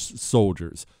Japanese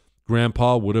soldiers.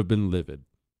 Grandpa would have been livid.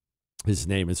 His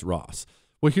name is Ross.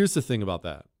 Well, here's the thing about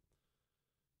that.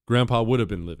 Grandpa would have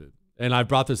been livid. And I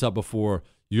brought this up before.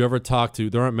 You ever talk to,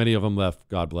 there aren't many of them left,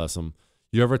 God bless them.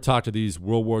 You ever talk to these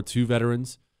World War II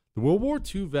veterans? The World War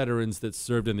II veterans that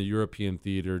served in the European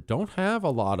theater don't have a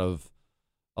lot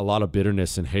of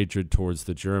bitterness and hatred towards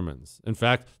the Germans. In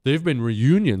fact, they've been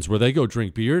reunions where they go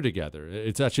drink beer together.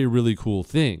 It's actually a really cool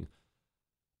thing.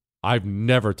 I've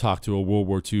never talked to a World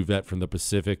War II vet from the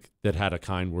Pacific that had a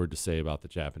kind word to say about the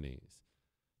Japanese.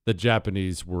 The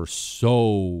Japanese were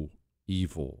so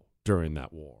evil during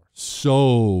that war.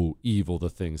 So evil, the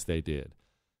things they did.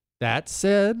 That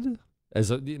said,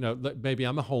 maybe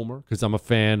I'm a homer because I'm a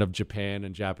fan of Japan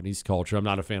and Japanese culture. I'm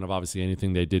not a fan of obviously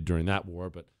anything they did during that war,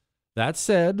 but that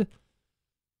said,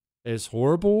 as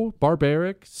horrible,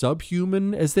 barbaric,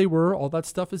 subhuman as they were, all that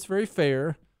stuff is very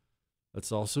fair.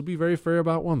 Let's also be very fair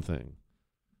about one thing.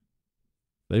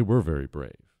 They were very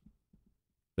brave.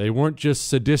 They weren't just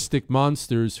sadistic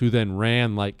monsters who then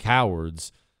ran like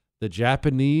cowards. The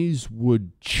Japanese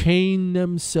would chain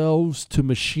themselves to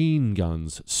machine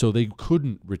guns so they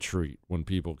couldn't retreat when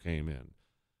people came in.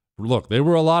 Look, they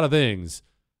were a lot of things,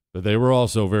 but they were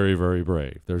also very, very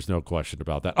brave. There's no question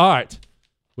about that. All right.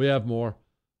 We have more.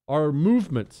 Our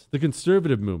movement, the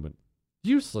conservative movement,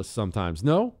 useless sometimes,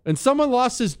 no? And someone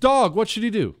lost his dog. What should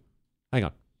he do? Hang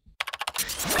on.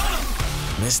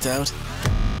 Missed out?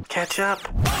 Catch up.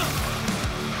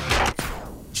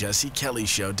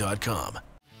 JesseKellyShow.com.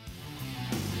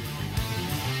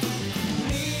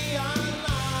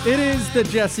 It is the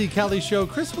Jesse Kelly Show.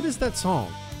 Chris, what is that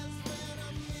song?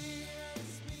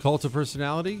 Cult of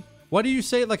Personality? Why do you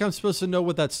say it like I'm supposed to know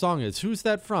what that song is? Who's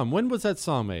that from? When was that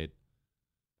song made?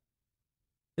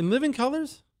 In Living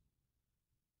Colors?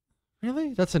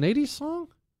 Really? That's an 80s song?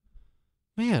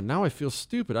 Man, now I feel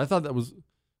stupid. I thought that was...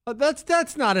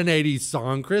 That's not an 80s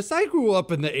song, Chris. I grew up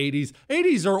in the 80s.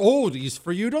 80s are oldies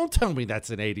for you. Don't tell me that's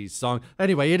an 80s song.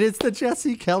 Anyway, it is the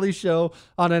Jesse Kelly Show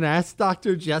on an Ask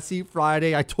Dr. Jesse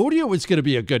Friday. I told you it was going to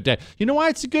be a good day. You know why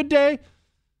it's a good day?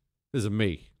 This is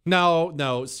me.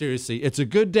 No, seriously. It's a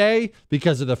good day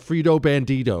because of the Frito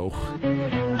Bandito.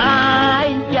 Ay.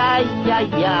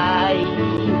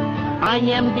 I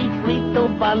am the Frito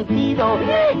Bandito.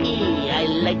 I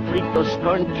like Fritos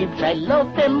corn chips. I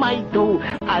love them, I do.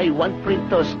 I want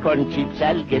Fritos corn chips.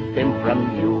 I'll get them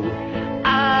from you.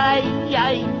 Ay.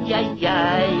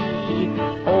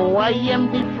 Oh, I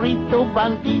am the Frito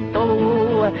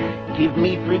Bandito. Give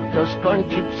me Fritos corn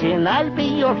chips and I'll be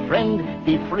your friend.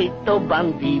 The Frito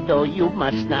Bandito, you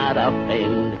must not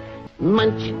offend.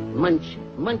 Munch, munch,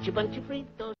 munch a bunch of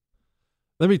Fritos.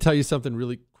 Let me tell you something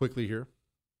really quickly here.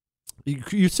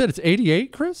 You said it's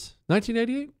 88, Chris?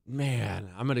 1988? Man,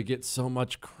 I'm going to get so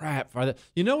much crap for that.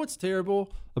 You know what's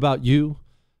terrible about you?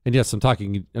 And yes, I'm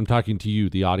talking to you,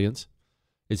 the audience.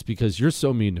 It's because you're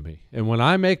so mean to me. And when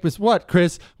I make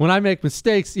Chris? When I make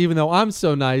mistakes, even though I'm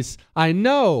so nice, I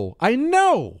know I'm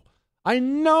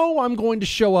going to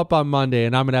show up on Monday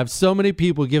and I'm going to have so many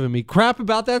people giving me crap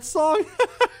about that song.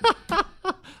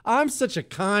 I'm such a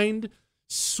kind,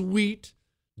 sweet,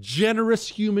 generous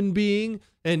human being.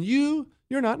 And you're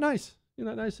not nice. You're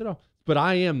not nice at all. But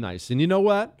I am nice. And you know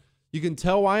what? You can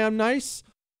tell why I'm nice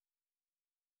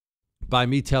by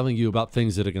me telling you about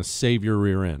things that are going to save your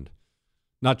rear end.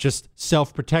 Not just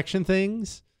self-protection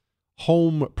things,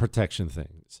 home protection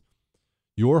things.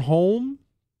 Your home,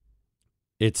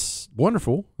 it's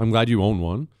wonderful. I'm glad you own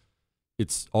one.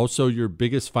 It's also your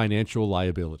biggest financial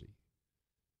liability.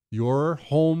 Your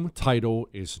home title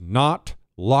is not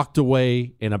locked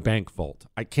away in a bank vault.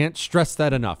 I can't stress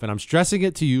that enough, and I'm stressing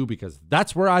it to you because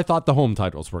that's where I thought the home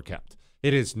titles were kept.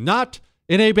 It is not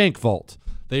in a bank vault.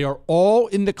 They are all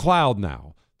in the cloud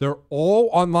now. They're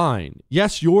all online.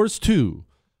 Yes, yours too.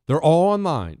 They're all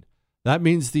online. That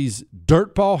means these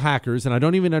dirtball hackers, and I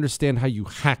don't even understand how you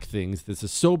hack things. This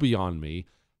is so beyond me.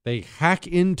 They hack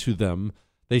into them.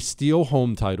 They steal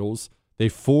home titles. They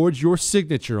forge your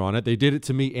signature on it. They did it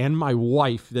to me and my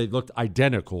wife. They looked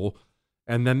identical.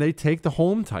 And then they take the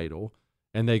home title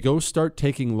and they go start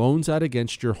taking loans out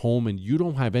against your home and you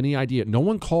don't have any idea. No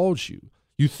one calls you.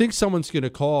 You think someone's going to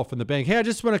call from the bank. Hey, I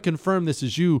just want to confirm this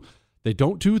is you. They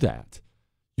don't do that.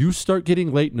 You start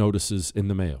getting late notices in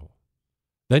the mail.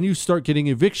 Then you start getting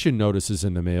eviction notices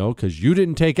in the mail because you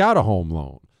didn't take out a home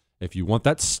loan. If you want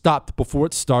that stopped before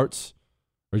it starts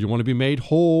or you want to be made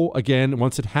whole again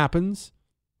once it happens,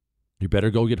 you better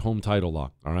go get home title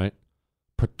law, all right?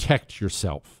 Protect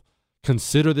yourself.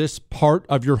 Consider this part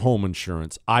of your home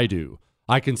insurance. I do.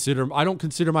 I don't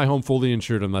consider my home fully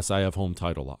insured unless I have home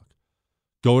title lock.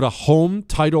 Go to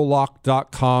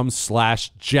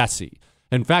HomeTitleLock.com/Jesse.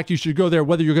 In fact, you should go there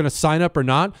whether you're going to sign up or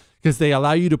not because they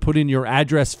allow you to put in your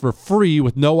address for free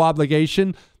with no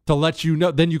obligation to let you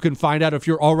know. Then you can find out if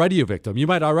you're already a victim. You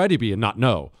might already be and not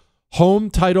know.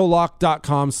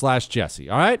 HomeTitleLock.com/Jesse.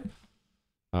 All right?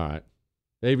 All right.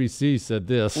 ABC said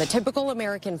this. The typical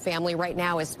American family right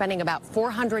now is spending about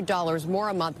 $400 more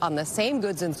a month on the same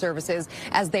goods and services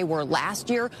as they were last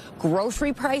year.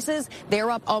 Grocery prices,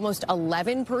 they're up almost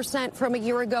 11% from a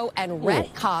year ago. And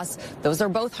rent costs, those are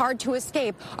both hard to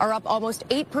escape, are up almost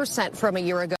 8% from a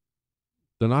year ago.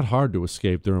 They're not hard to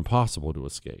escape. They're impossible to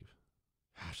escape.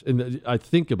 Gosh, and I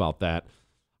think about that.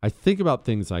 I think about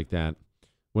things like that.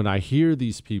 When I hear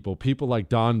these people like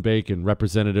Don Bacon,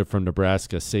 representative from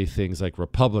Nebraska, say things like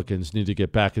Republicans need to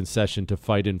get back in session to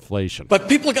fight inflation. But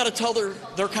people got to tell their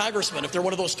congressman, if they're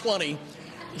one of those 20,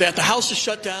 that the House is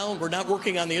shut down. We're not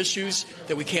working on the issues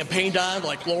that we campaigned on,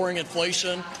 like lowering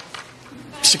inflation,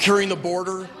 securing the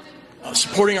border,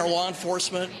 supporting our law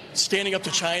enforcement, standing up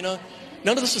to China.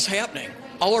 None of this is happening.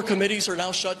 All our committees are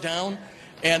now shut down.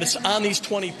 And it's on these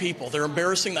 20 people. They're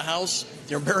embarrassing the House.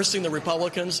 They're embarrassing the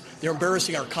Republicans. They're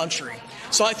embarrassing our country.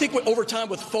 So I think over time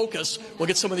with focus, we'll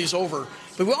get some of these over.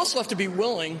 But we also have to be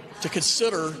willing to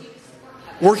consider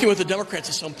working with the Democrats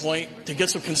at some point to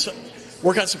get some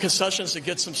work on some concessions to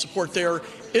get some support there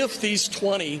if these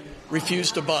 20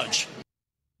 refuse to budge.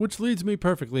 Which leads me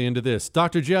perfectly into this.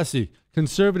 Dr. Jesse,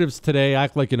 conservatives today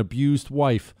act like an abused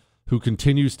wife who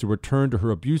continues to return to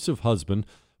her abusive husband,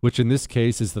 which in this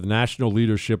case is the national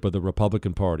leadership of the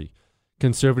Republican Party.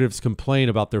 Conservatives complain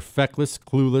about their feckless,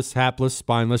 clueless, hapless,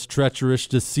 spineless, treacherous,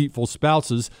 deceitful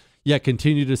spouses, yet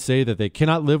continue to say that they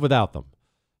cannot live without them.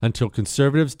 Until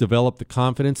conservatives develop the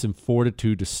confidence and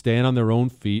fortitude to stand on their own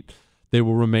feet, they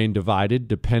will remain divided,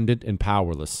 dependent, and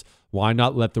powerless. Why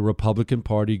not let the Republican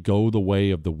Party go the way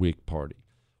of the Whig Party?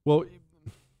 Well,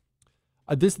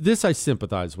 this I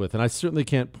sympathize with, and I certainly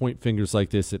can't point fingers like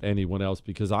this at anyone else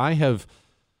because I have,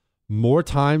 more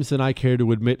times than I care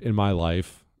to admit in my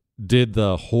life, did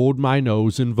the hold my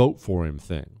nose and vote for him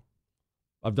thing.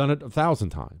 I've done it 1,000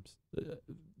 times.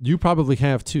 You probably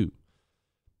have too.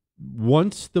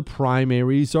 Once the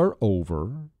primaries are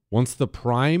over,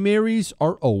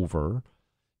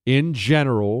 in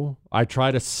general, I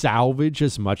try to salvage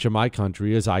as much of my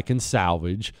country as I can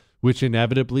salvage, which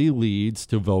inevitably leads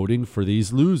to voting for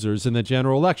these losers in the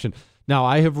general election. Now,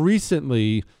 I have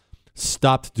recently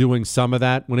stopped doing some of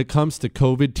that when it comes to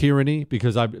COVID tyranny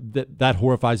because that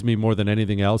horrifies me more than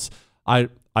anything else. I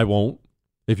won't.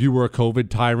 If you were a COVID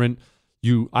tyrant,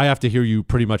 I have to hear you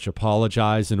pretty much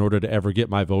apologize in order to ever get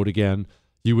my vote again.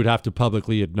 You would have to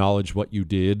publicly acknowledge what you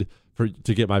did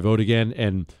to get my vote again,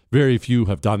 and very few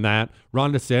have done that.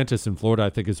 Ron DeSantis in Florida, I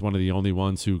think, is one of the only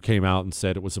ones who came out and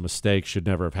said it was a mistake, should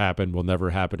never have happened, will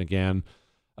never happen again.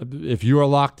 If you're a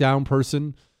lockdown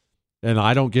person and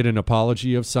I don't get an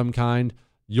apology of some kind,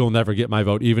 you'll never get my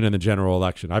vote, even in the general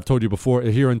election. I've told you before,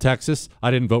 here in Texas,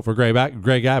 I didn't vote for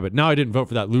Greg Abbott. No, I didn't vote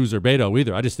for that loser Beto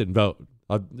either. I just didn't vote.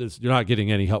 You're not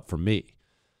getting any help from me.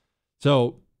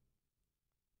 So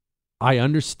I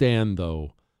understand,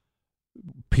 though,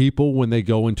 people when they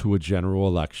go into a general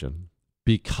election,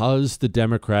 because the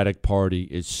Democratic Party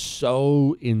is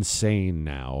so insane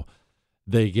now,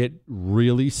 they get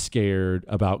really scared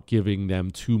about giving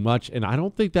them too much. And I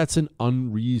don't think that's an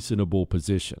unreasonable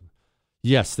position.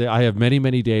 Yes, I have many,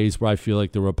 many days where I feel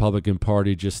like the Republican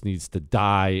Party just needs to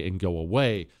die and go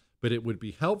away. But it would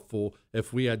be helpful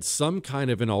if we had some kind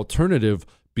of an alternative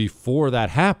before that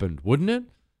happened, wouldn't it?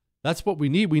 That's what we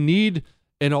need. We need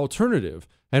an alternative.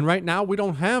 And right now, we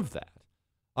don't have that.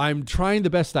 I'm trying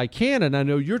the best I can, and I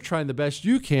know you're trying the best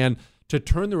you can to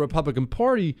turn the Republican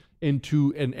Party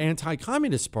into an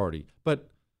anti-communist party. But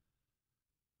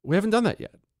we haven't done that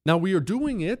yet. Now, we are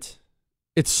doing it.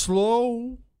 It's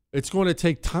slow. It's going to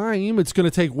take time. It's going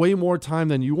to take way more time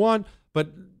than you want.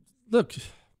 But look,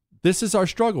 this is our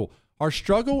struggle. Our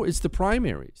struggle is the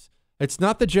primaries. It's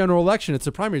not the general election. It's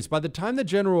the primaries. By the time the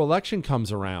general election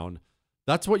comes around,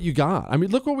 that's what you got. I mean,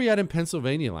 look what we had in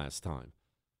Pennsylvania last time.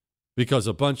 Because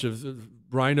a bunch of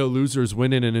rhino losers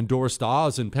went in and endorsed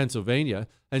Oz in Pennsylvania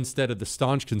instead of the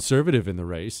staunch conservative in the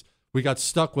race, we got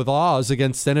stuck with Oz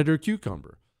against Senator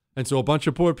Cucumber. And so a bunch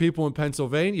of poor people in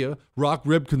Pennsylvania,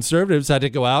 rock-ribbed conservatives, had to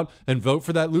go out and vote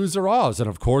for that loser Oz. And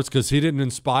of course, because he didn't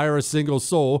inspire a single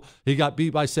soul, he got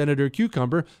beat by Senator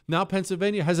Cucumber. Now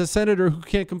Pennsylvania has a senator who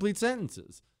can't complete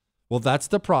sentences. Well, that's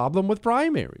the problem with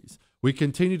primaries. We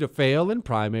continue to fail in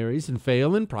primaries and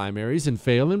fail in primaries and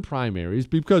fail in primaries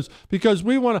because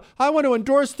I want to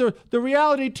endorse the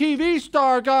reality TV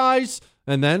star, guys.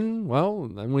 And then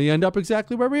we end up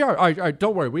exactly where we are. All right,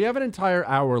 don't worry. We have an entire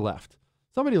hour left.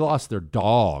 Somebody lost their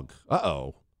dog.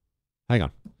 Uh-oh. Hang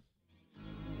on.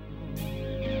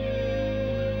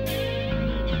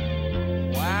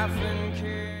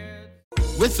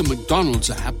 With the McDonald's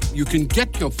app, you can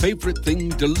get your favorite thing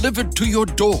delivered to your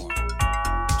door.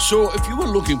 So if you were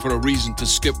looking for a reason to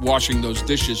skip washing those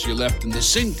dishes you left in the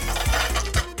sink,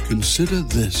 consider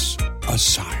this a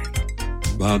sign.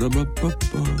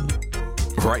 Ba-da-ba-ba-ba.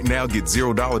 Right now, get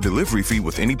 $0 delivery fee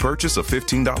with any purchase of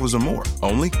 $15 or more,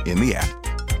 only in the app.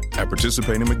 At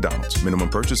participating McDonald's, minimum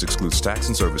purchase excludes tax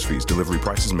and service fees. Delivery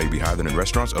prices may be higher than in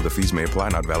restaurants. Other fees may apply,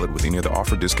 not valid with any other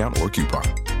offer, discount, or coupon.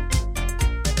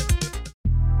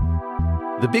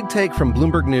 The Big Take from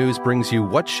Bloomberg News brings you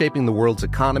what's shaping the world's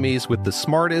economies with the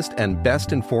smartest and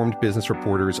best-informed business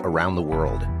reporters around the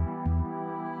world.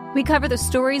 We cover the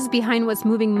stories behind what's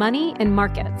moving money and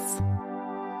markets,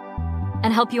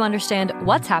 and help you understand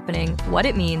what's happening, what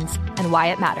it means, and why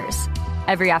it matters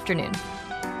every afternoon.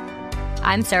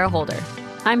 I'm Sarah Holder.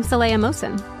 I'm Saleha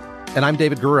Mohsin. And I'm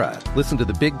David Gura. Listen to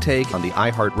The Big Take on the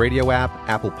iHeartRadio app,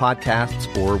 Apple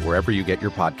Podcasts, or wherever you get your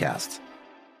podcasts.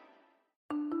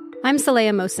 I'm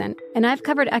Saleha Mohsin, and I've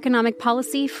covered economic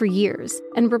policy for years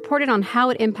and reported on how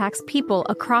it impacts people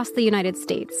across the United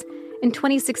States. In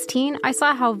 2016, I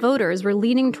saw how voters were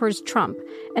leaning towards Trump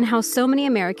and how so many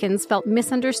Americans felt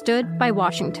misunderstood by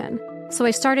Washington. So I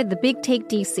started The Big Take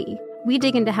DC. We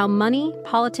dig into how money,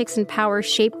 politics, and power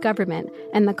shape government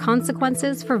and the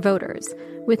consequences for voters.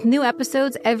 With new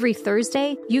episodes every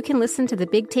Thursday, you can listen to The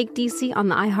Big Take DC on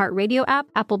the iHeartRadio app,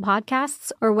 Apple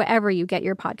Podcasts, or wherever you get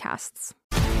your podcasts.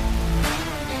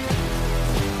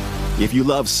 If you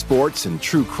love sports and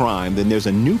true crime, then there's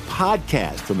a new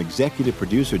podcast from executive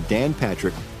producer Dan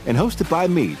Patrick and hosted by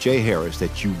me, Jay Harris,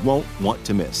 that you won't want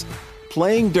to miss.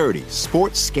 Playing Dirty: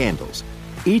 Sports Scandals.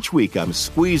 Each week, I'm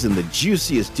squeezing the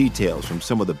juiciest details from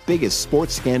some of the biggest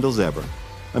sports scandals ever.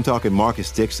 I'm talking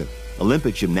Marcus Dixon,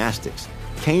 Olympic gymnastics,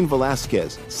 Cain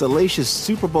Velasquez, salacious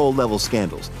Super Bowl-level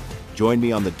scandals. Join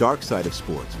me on the dark side of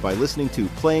sports by listening to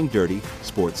Playing Dirty: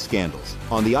 Sports Scandals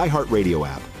on the iHeartRadio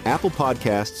app, Apple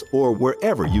Podcasts, or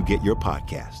wherever you get your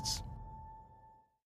podcasts.